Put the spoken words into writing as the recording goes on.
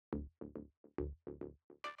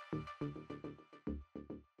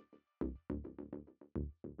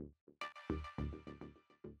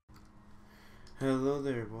Hello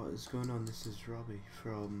there, what is going on? This is Robbie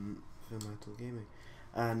from Metal Gaming,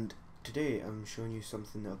 and today I'm showing you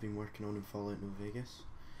something that I've been working on in Fallout New Vegas.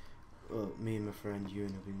 Well, me and my friend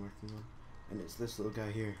Ewan have been working on, and it's this little guy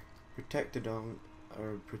here, Protectdong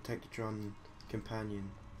or Protectdong companion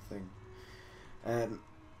thing.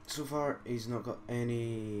 So far he's not got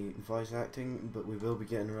any voice acting, but we will be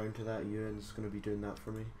getting around to that. Ewan's going to be doing that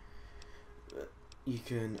for me. You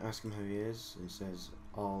can ask him how he is. It says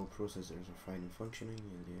all processors are fine and functioning,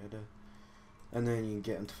 yada yada, and then you can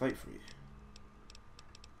get him to fight for you.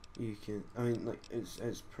 You can, I mean, like it's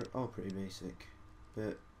all pretty basic,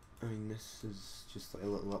 but I mean this is just like a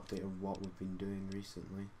little update of what we've been doing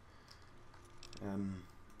recently.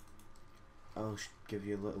 I'll give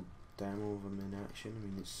you a little demo of him in action. I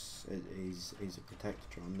mean he's a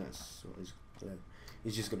Protectdong. That's what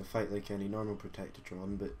he's just gonna fight like any normal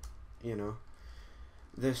Protectdong, but you know.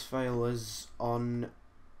 This file is on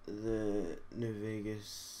the New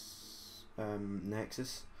Vegas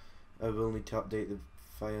Nexus. I will need to update the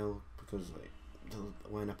file because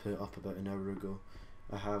when I put it up about an hour ago,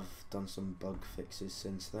 I have done some bug fixes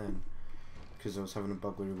since then. Because I was having a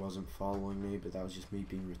bug where it wasn't following me, but that was just me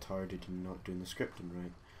being retarded and not doing the scripting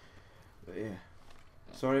right. But yeah,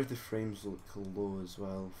 sorry if the frames look low as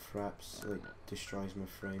well. Fraps destroys my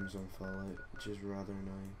frames on Fallout, which is rather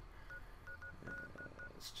annoying.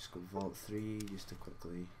 Let's just go Vault 3 just to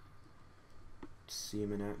quickly see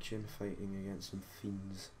him in action fighting against some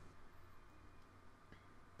fiends.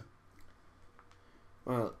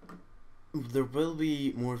 Well, there will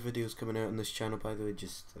be more videos coming out on this channel, by the way,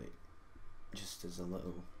 just as a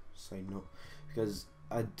little side note, because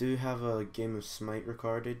I do have a game of Smite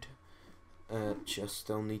recorded, which I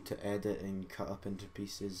still need to edit and cut up into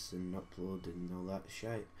pieces and upload and all that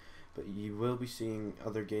shit. But you will be seeing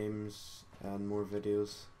other games and more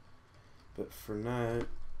videos. But for now, I'm going to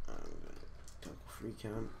toggle free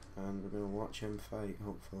cam and we're going to watch him fight,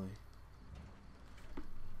 hopefully.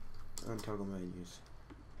 And toggle menus.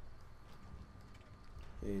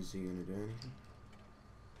 Is he going to do anything?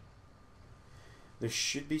 There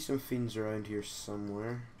should be some fiends around here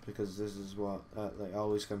somewhere, because this is what I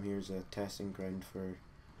always come here as a testing ground for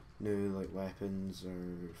new weapons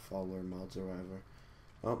or follower mods or whatever.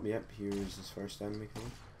 Oh, yep, here's his first enemy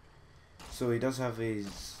coming. So he does have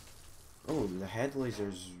his... Oh, the head laser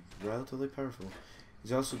is relatively powerful.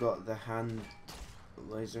 He's also got the hand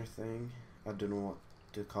laser thing. I don't know what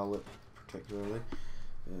to call it particularly.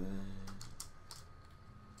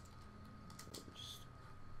 Just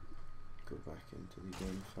go back into the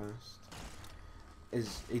game fast.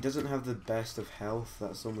 He doesn't have the best of health,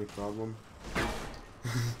 that's the only problem.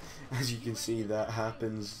 As you can see, that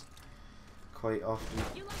happens quite often,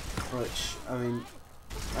 which, I mean,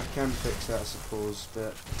 I can fix that I suppose,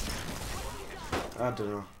 but I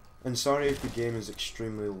don't know. And sorry if the game is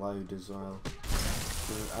extremely loud as well.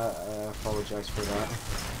 I apologise for that.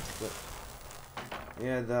 But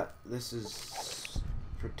yeah, this is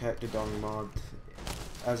Protectdong mod.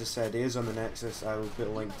 As I said, he is on the Nexus. I will put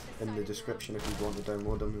a link in the description if you want to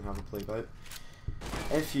download him and have a play about.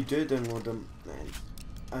 If you do download him, then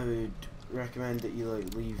I would recommend that you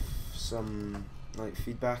leave some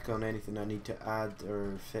feedback on anything I need to add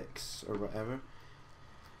or fix or whatever.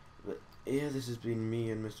 But yeah, this has been me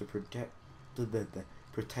and Mr. Protectdong.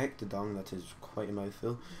 That is quite a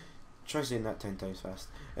mouthful. Try saying that 10 times fast.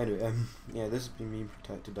 Anyway, yeah, this has been me,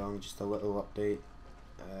 Protectdong. Just a little update.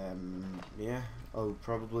 Yeah, I'll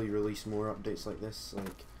probably release more updates like this,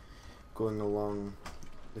 going along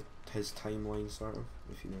his timeline, sort of,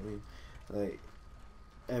 if you know what I mean.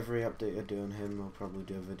 Every update I do on him, I'll probably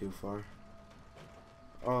do a video for.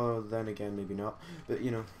 Oh, then again, maybe not. But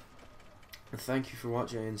you know, thank you for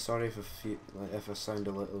watching, and sorry if I sound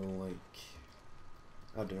a little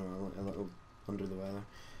I don't know, a little under the weather.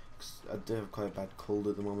 'Cause I do have quite a bad cold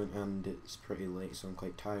at the moment, and it's pretty late, so I'm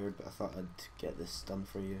quite tired. But I thought I'd get this done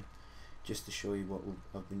for you, just to show you what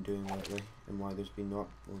I've been doing lately and why there's been no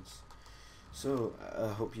uploads. So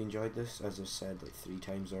I hope you enjoyed this. As I've said 3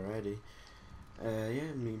 times already.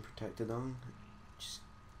 Yeah, me and Protectdong. Just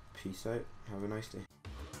peace out. Have a nice day.